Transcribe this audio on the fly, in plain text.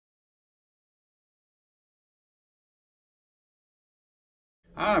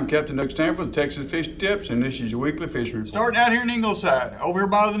I'm Captain Stanford with Texas Fishing Tips, and this is your weekly fishing report. Starting out here in Ingleside, over here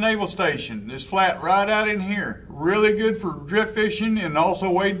by the Naval Station. This flat right out in here. Really good for drift fishing and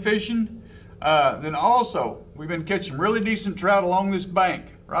also wade fishing. Then also, we've been catching really decent trout along this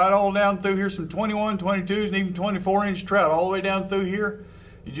bank. Right all down through here, some 21, 22s, and even 24-inch trout all the way down through here.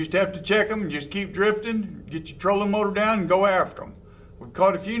 You just have to check them and just keep drifting, get your trolling motor down and go after them. We've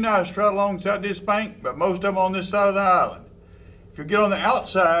caught a few nice trout alongside this bank, but most of them on this side of the island. If you get on the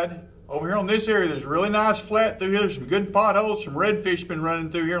outside, over here on this area, there's really nice flat through here. There's some good potholes, some redfish been running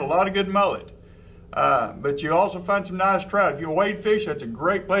through here, and a lot of good mullet. But you also find some nice trout. If you wade fish, that's a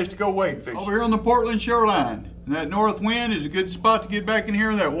great place to go wade fish. Over here on the Portland shoreline, and that north wind is a good spot to get back in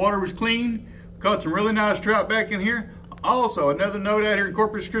here. That water was clean. Caught some really nice trout back in here. Also, another note out here in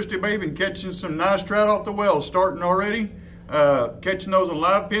Corpus Christi Bay, been catching some nice trout off the wells, starting already. Catching those on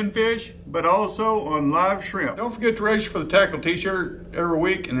live pinfish, but also on live shrimp. Don't forget to register for the tackle t-shirt every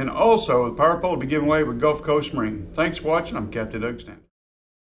week, and then also the power pole will be given away with Gulf Coast Marine. Thanks for watching. I'm Captain Stanford.